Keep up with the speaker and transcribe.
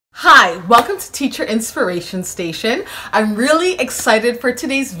Hi, welcome to Teacher Inspiration Station. I'm really excited for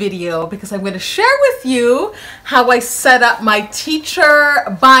today's video because I'm going to share with you how I set up my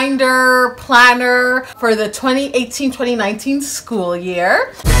teacher binder planner for the 2018-2019 school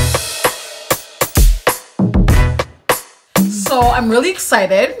year. So I'm really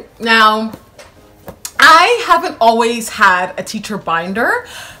excited. Now, I haven't always had a teacher binder,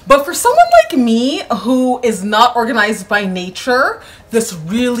 but for someone like me who is not organized by nature, this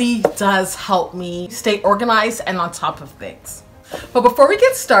really does help me stay organized and on top of things. But before we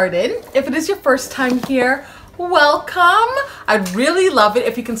get started, if it is your first time here, welcome. I'd really love it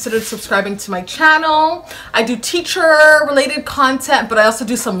if you considered subscribing to my channel. I do teacher related content, but I also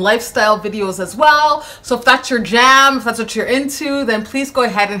do some lifestyle videos as well. So if that's your jam, if that's what you're into, then please go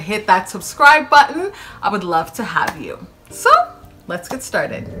ahead and hit that subscribe button. I would love to have you. So let's get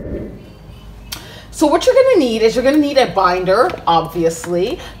started. So what you're going to need is you're going to need a binder,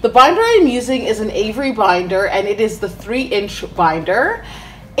 obviously. The binder I'm using is an Avery binder, and it is the 3-inch binder.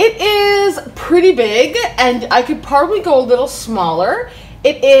 It is pretty big, and I could probably go a little smaller.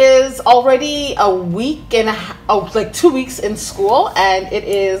 It is already a week and a half, like 2 weeks in school, and it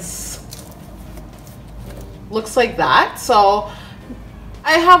is, looks like that. So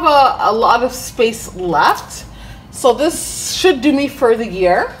I have a lot of space left. So this should do me for the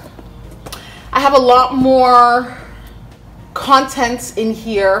year. I have a lot more contents in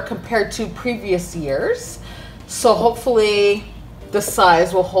here compared to previous years. So hopefully the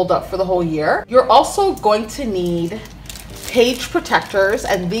size will hold up for the whole year. You're also going to need page protectors,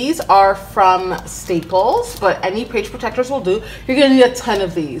 and these are from Staples, but any page protectors will do. You're gonna need a ton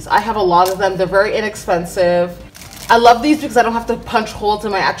of these. I have a lot of them. They're very inexpensive. I love these because I don't have to punch holes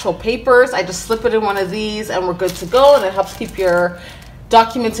in my actual papers. I just slip it in one of these and we're good to go, and it helps keep your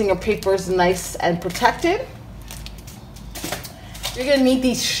documents and your papers nice and protected. You're gonna need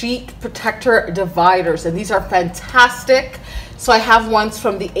these sheet protector dividers, and these are fantastic. So I have ones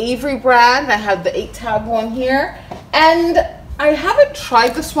from the Avery brand. I have the 8-tab one here, and I haven't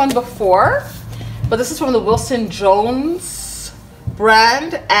tried this one before, but this is from the Wilson Jones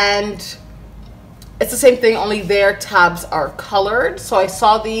brand, and it's the same thing, only their tabs are colored. So I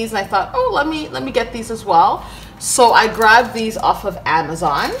saw these and I thought, oh, let me get these as well. So I grabbed these off of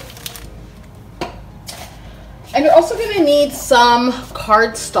Amazon. And you're also gonna need some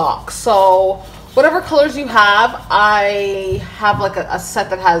cardstock. So whatever colors you have, I have like a set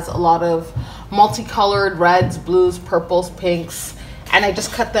that has a lot of multicolored reds, blues, purples, pinks, and I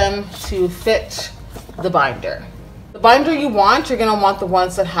just cut them to fit the binder. The binder you want, you're gonna want the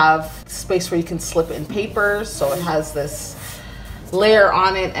ones that have space where you can slip in papers. So it has this layer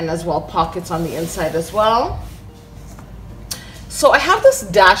on it, and as well pockets on the inside as well. So I have this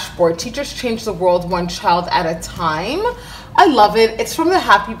dashboard, Teachers Change the World One Child at a Time. I love it. It's from the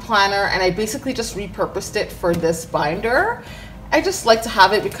Happy Planner, and I basically just repurposed it for this binder. I just like to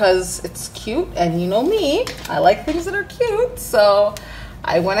have it because it's cute, and you know me, I like things that are cute. So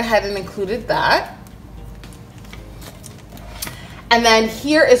I went ahead and included that. And then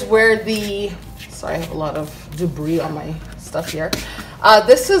here is where sorry, I have a lot of debris on my stuff here.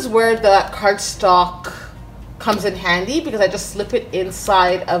 This is where the cardstock comes in handy because I just slip it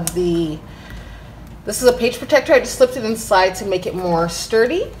inside of this is a page protector. I just slipped it inside to make it more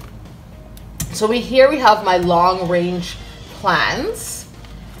sturdy. So here we have my long range plans,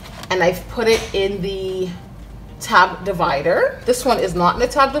 and I've put it in the tab divider. This one is not in a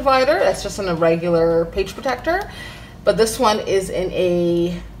tab divider, that's just in a regular page protector. But this one is in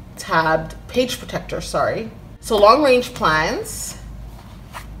a tabbed page protector, sorry. So long range plans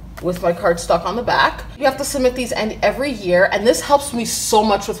with my cardstock on the back. You have to submit these every year, and this helps me so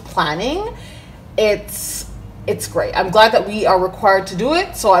much with planning. It's great. I'm glad that we are required to do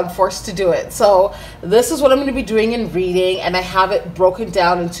it, so I'm forced to do it. So this is what I'm gonna be doing in reading, and I have it broken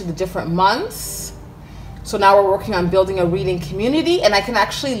down into the different months. So now we're working on building a reading community, and I can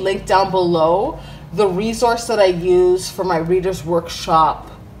actually link down below the resource that I use for my Reader's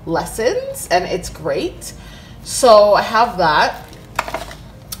Workshop lessons, and it's great. So I have that.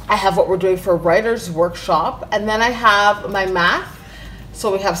 I have what we're doing for Writer's Workshop, and then I have my math.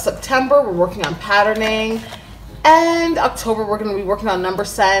 So we have September, we're working on patterning, and October we're gonna be working on number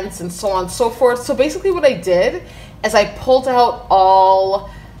sense, and so on and so forth. So basically what I did is I pulled out all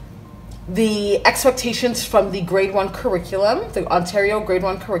the expectations from the grade 1 curriculum, the Ontario grade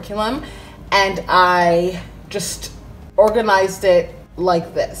 1 curriculum, and I just organized it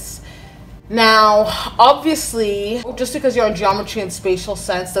like this. Now, obviously, just because you're on geometry and spatial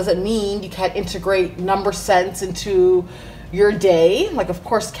sense doesn't mean you can't integrate number sense into your day. Like, of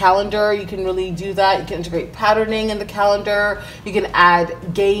course, calendar, you can really do that. You can integrate patterning in the calendar. You can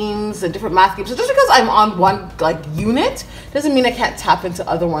add games and different math games. So just because I'm on one like unit doesn't mean I can't tap into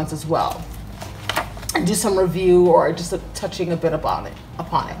other ones as well and do some review or just touching a bit upon it.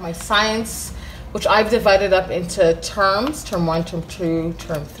 My science, which I've divided up into terms, term 1, term 2,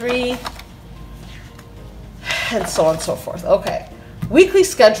 term 3, and so on and so forth. Okay, weekly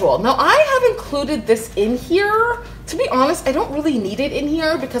schedule. Now I have included this in here. To be honest, I don't really need it in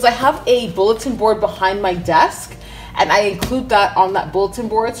here because I have a bulletin board behind my desk, and I include that on that bulletin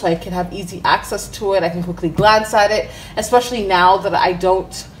board so I can have easy access to it. I can quickly glance at it, especially now that I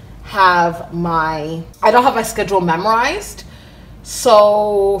don't have my schedule memorized.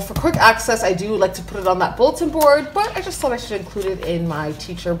 So for quick access, I do like to put it on that bulletin board, but I just thought I should include it in my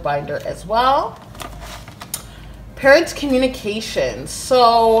teacher binder as well. Parent communication.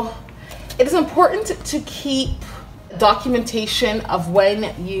 So it is important to keep documentation of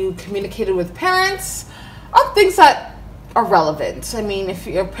when you communicated with parents on things that are relevant. I mean, if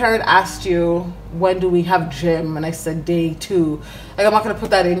your parent asked you, when do we have gym? And I said day 2. Like, I'm not going to put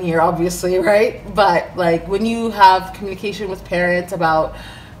that in here, obviously, right? But like when you have communication with parents about,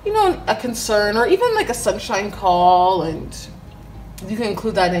 you know, a concern or even like a sunshine call, and you can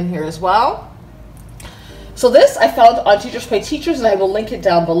include that in here as well. So this I found on Teachers Pay Teachers, and I will link it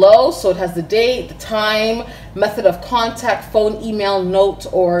down below. So it has the date, the time, method of contact, phone, email, note,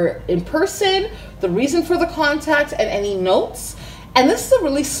 or in person, the reason for the contact, and any notes. And this is a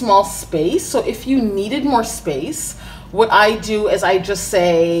really small space. So if you needed more space, what I do is I just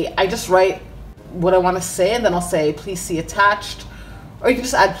write what I want to say, and then I'll say, please see attached. Or you can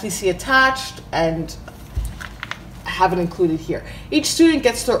just add please see attached and have it included here. Each student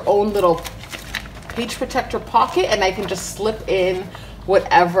gets their own little page protector pocket, and I can just slip in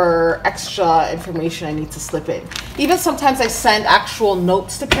whatever extra information I need to slip in. Even sometimes I send actual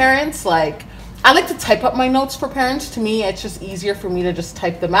notes to parents. Like, I like to type up my notes for parents. To me, it's just easier for me to just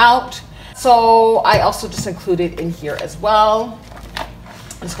type them out. So I also just include it in here as well.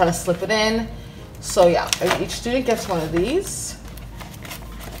 Just kind of slip it in. So yeah, each student gets one of these.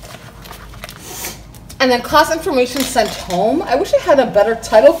 And then class information sent home. I wish I had a better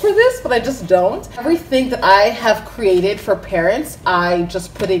title for this, but I just don't. Everything that I have created for parents, I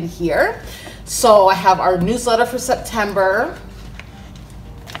just put in here. So I have our newsletter for September,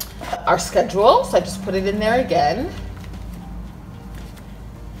 our schedule, so I just put it in there again.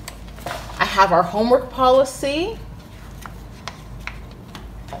 I have our homework policy.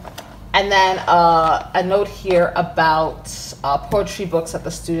 And then a note here about poetry books that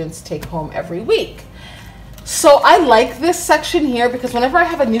the students take home every week. So I like this section here because whenever I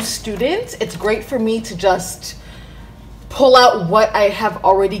have a new student, it's great for me to just pull out what I have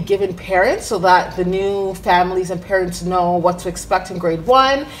already given parents so that the new families and parents know what to expect in grade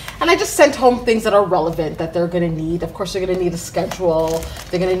 1. And I just sent home things that are relevant that they're going to need. Of course, they're going to need a schedule.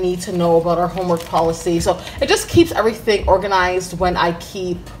 They're going to need to know about our homework policy. So it just keeps everything organized when I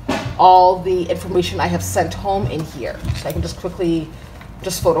keep all the information I have sent home in here. So I can just quickly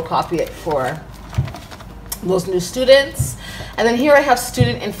just photocopy it for those new students. And then here I have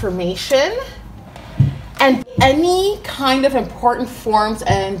student information, and any kind of important forms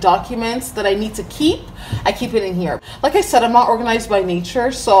and documents that I need to keep, I keep it in here. Like I said, I'm not organized by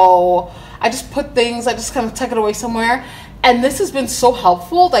nature, so I just put things, I just kind of tuck it away somewhere. And this has been so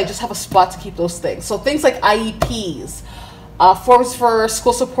helpful that I just have a spot to keep those things. So things like IEPs, forms for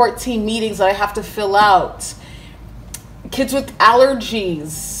school support team meetings that I have to fill out, kids with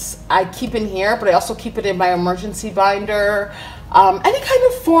allergies, I keep in here, but I also keep it in my emergency binder. Any kind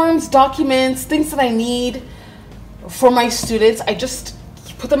of forms, documents, things that I need for my students, I just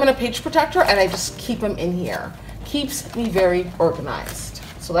put them in a page protector and I just keep them in here. Keeps me very organized.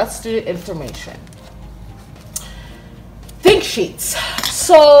 So that's student information. Think sheets.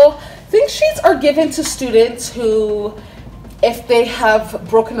 So think sheets are given to students who, if they have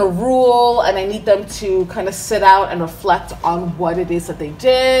broken a rule and I need them to kind of sit out and reflect on what it is that they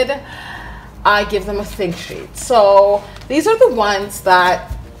did, I give them a think sheet. So these are the ones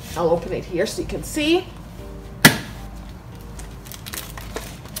that, I'll open it here so you can see.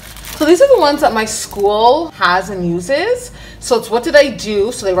 So these are the ones that my school has and uses. So it's what did I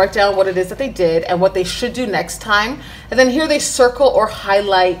do? So they write down what it is that they did and what they should do next time. And then here they circle or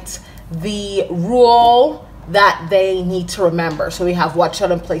highlight the rule that they need to remember. So we have watch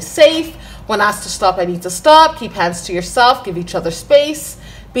out and play safe. When asked to stop, I need to stop. Keep hands to yourself. Give each other space.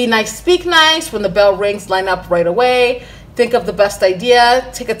 Be nice, speak nice. When the bell rings, line up right away. Think of the best idea.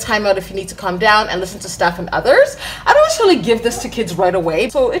 Take a timeout if you need to calm down and listen to staff and others. I don't necessarily give this to kids right away.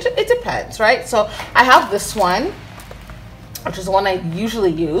 So it depends, right? So I have this one. which is the one I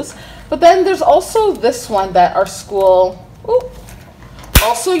usually use. But then there's also this one that our school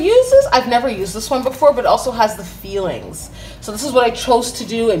also uses. I've never used this one before, but it also has the feelings. So this is what I chose to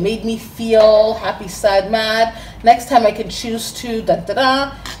do. It made me feel happy, sad, mad. Next time I can choose to,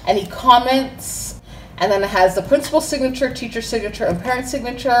 any comments. And then it has the principal signature, teacher signature, and parent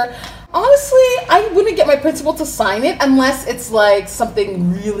signature. Honestly, I wouldn't get my principal to sign it unless it's like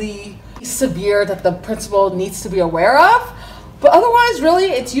something really severe that the principal needs to be aware of. But otherwise, really,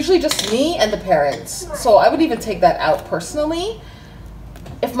 it's usually just me and the parents. So I would even take that out personally.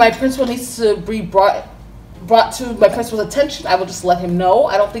 If my principal needs to be brought to my principal's attention, I will just let him know.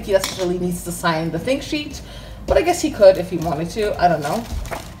 I don't think he necessarily needs to sign the think sheet, but I guess he could if he wanted to. I don't know.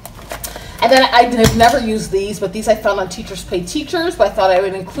 And then I have never used these, but these I found on Teachers Pay Teachers, but I thought I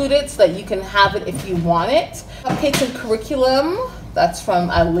would include it so that you can have it if you want it. Cupcakes and Curriculum, that's from,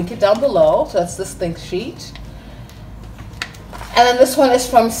 I'll link it down below. So that's this think sheet. And then this one is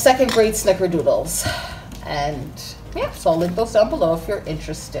from 2nd grade Snickerdoodles. And yeah, so I'll link those down below if you're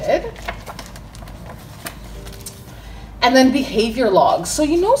interested. And then behavior logs. So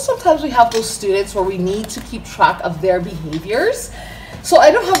you know sometimes we have those students where we need to keep track of their behaviors. So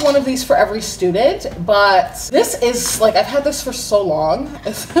I don't have one of these for every student, but this is like, I've had this for so long.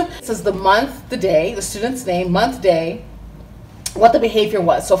 It says the month, the day, the student's name, month, day, what the behavior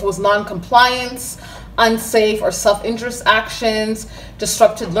was. So if it was non-compliance, unsafe or self-interest actions,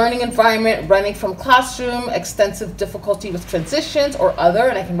 disrupted learning environment, running from classroom, extensive difficulty with transitions or other,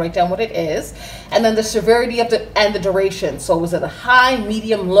 and I can write down what it is. And then the severity of and the duration. So was it a high,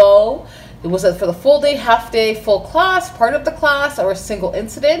 medium, low? Was it for the full day, half day, full class, part of the class, or a single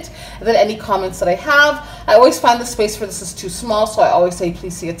incident? And then any comments that I have. I always find the space for this is too small, so I always say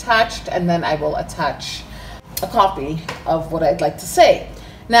please see attached, and then I will attach a copy of what I'd like to say.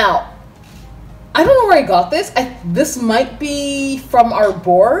 Now, I don't know where I got this. This might be from our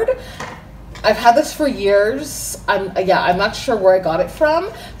board. I've had this for years. I'm not sure where I got it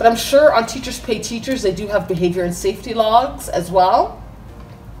from, but I'm sure on Teachers Pay Teachers, they do have behavior and safety logs as well.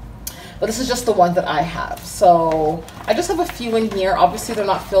 But this is just the one that I have. So I just have a few in here. Obviously, they're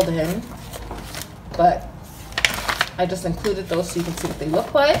not filled in, but I just included those so you can see what they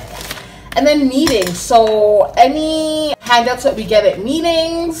look like. And then meetings. So any handouts that we get at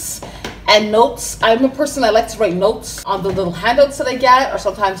meetings, and notes. I'm a person, I like to write notes on the little handouts that I get, or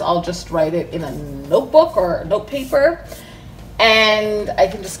sometimes I'll just write it in a notebook or note paper. And I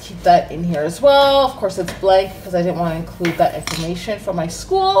can just keep that in here as well. Of course, it's blank because I didn't want to include that information from my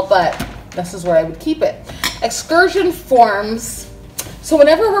school, but this is where I would keep it. Excursion forms. So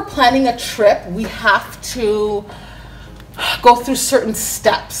whenever we're planning a trip, we have to go through certain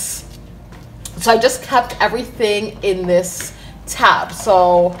steps. So I just kept everything in this tab.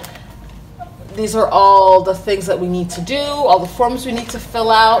 So these are all the things that we need to do, all the forms we need to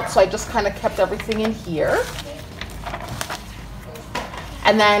fill out. So I just kind of kept everything in here.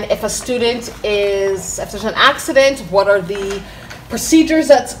 And then if a student if there's an accident, what are the procedures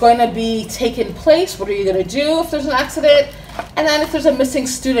that's going to be taken place? What are you going to do if there's an accident? And then if there's a missing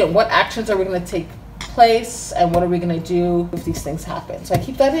student, what actions are we going to take place? And what are we going to do if these things happen? So I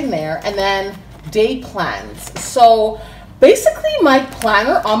keep that in there. And then day plans. So basically, my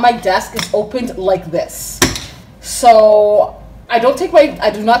planner on my desk is opened like this. So I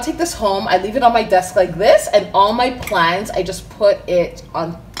do not take this home. I leave it on my desk like this, and all my plans, I just put it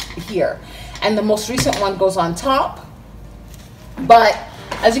on here. And the most recent one goes on top. But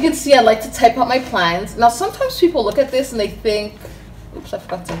as you can see, I like to type out my plans. Now, sometimes people look at this and they think, oops, I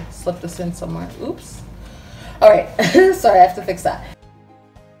forgot to slip this in somewhere. Oops. All right, sorry, I have to fix that.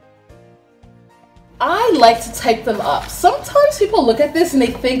 I like to type them up. Sometimes people look at this and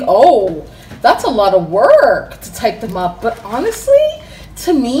they think, oh, that's a lot of work to type them up. But honestly,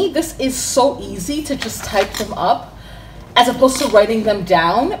 to me, this is so easy to just type them up as opposed to writing them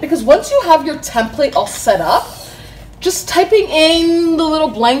down. Because once you have your template all set up, just typing in the little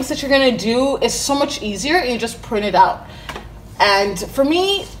blanks that you're gonna do is so much easier, and you just print it out. And for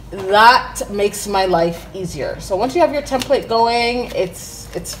me, that makes my life easier. So once you have your template going,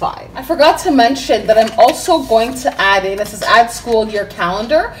 it's fine. I forgot to mention that I'm also going to add in, this is add school year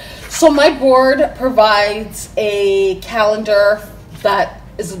calendar. So my board provides a calendar that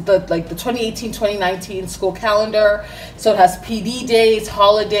is the 2018-2019 school calendar. So it has PD days,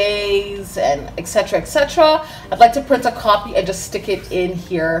 holidays, and etc., etc. I'd like to print a copy and just stick it in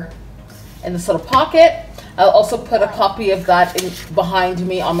here in this little pocket. I'll also put a copy of that behind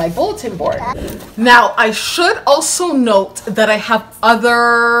me on my bulletin board. Now, I should also note that I have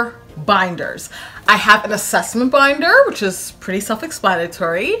other binders. I have an assessment binder, which is pretty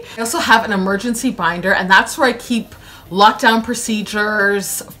self-explanatory. I also have an emergency binder, and that's where I keep lockdown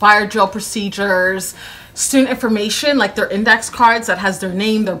procedures, fire drill procedures, student information like their index cards that has their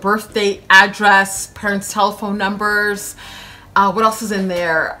name, their birth date, address, parents' telephone numbers. What else is in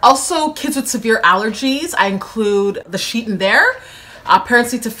there? Also, kids with severe allergies. I include the sheet in there.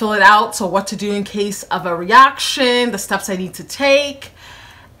 Parents need to fill it out, so what to do in case of a reaction, the steps I need to take.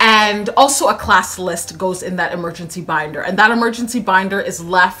 And also a class list goes in that emergency binder. And that emergency binder is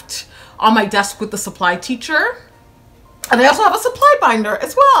left on my desk with the supply teacher. And I also have a supply binder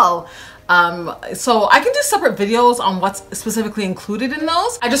as well. So I can do separate videos on what's specifically included in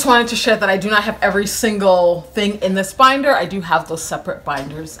those. I just wanted to share that I do not have every single thing in this binder. I do have those separate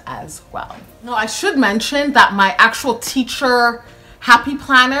binders as well. Now I should mention that my actual teacher happy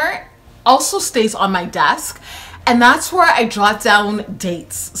planner also stays on my desk. And that's where I jot down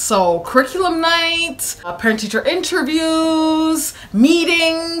dates. So curriculum night, parent-teacher interviews,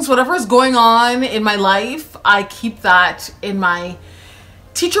 meetings, whatever is going on in my life, I keep that in my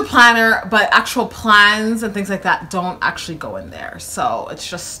teacher planner, but actual plans and things like that don't actually go in there. So it's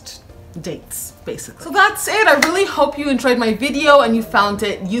just dates, basically. So that's it. I really hope you enjoyed my video and you found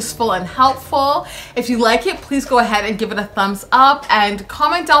it useful and helpful. If you like it, please go ahead and give it a thumbs up and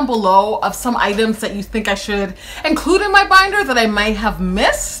comment down below of some items that you think I should include in my binder that I might have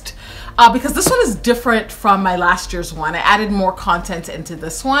missed. Because this one is different from my last year's one. I added more content into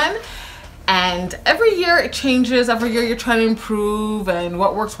this one. And every year it changes. Every year you're trying to improve, and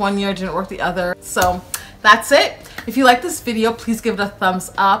what works one year didn't work the other. So that's it. If you like this video, please give it a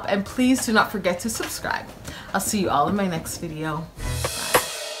thumbs up and please do not forget to subscribe. I'll see you all in my next video.